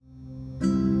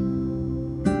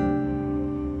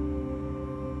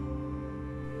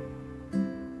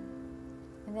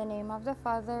name of the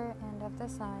Father, and of the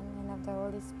Son, and of the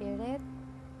Holy Spirit.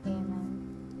 Amen.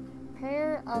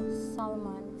 Prayer of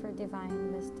Solomon for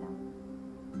divine wisdom.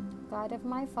 God of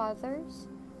my fathers,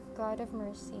 God of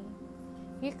mercy,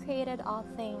 you created all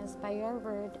things by your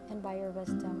word and by your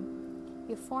wisdom.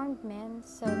 You formed man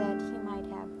so that he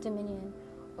might have dominion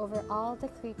over all the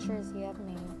creatures you have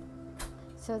made,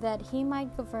 so that he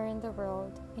might govern the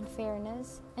world in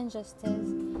fairness and justice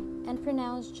and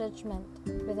pronounce judgment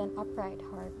with an upright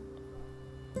heart.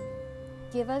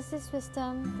 Give us this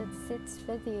wisdom that sits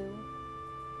with you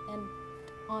and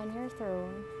on your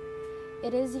throne.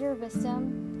 It is your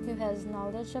wisdom who has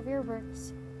knowledge of your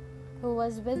works, who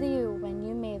was with you when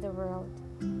you made the world,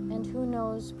 and who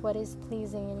knows what is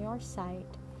pleasing in your sight,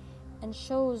 and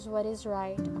shows what is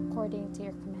right according to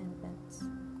your commandments.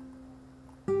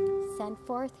 Send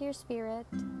forth your Spirit,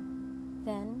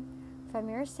 then, from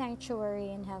your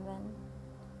sanctuary in heaven,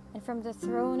 and from the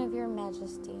throne of your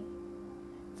majesty,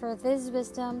 for this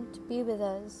wisdom to be with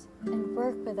us and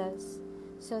work with us,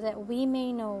 so that we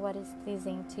may know what is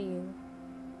pleasing to you.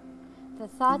 The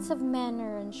thoughts of men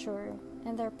are unsure,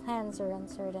 and their plans are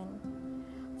uncertain.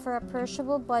 For a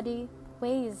perishable body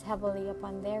weighs heavily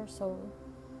upon their soul,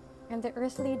 and the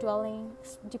earthly dwelling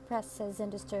depresses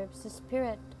and disturbs the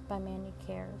spirit by many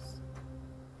cares.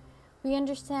 We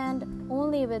understand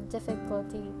only with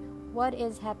difficulty what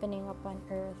is happening upon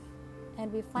earth,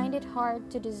 and we find it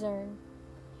hard to discern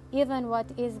even what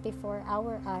is before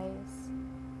our eyes.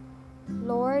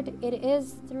 Lord, it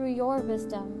is through your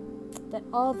wisdom that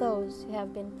all those who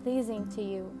have been pleasing to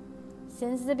you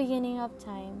since the beginning of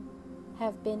time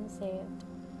have been saved.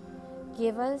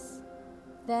 Give us,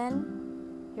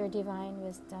 then, your divine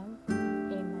wisdom.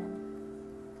 Amen.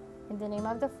 In the name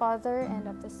of the Father, and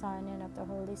of the Son, and of the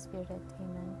Holy Spirit.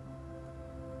 Amen.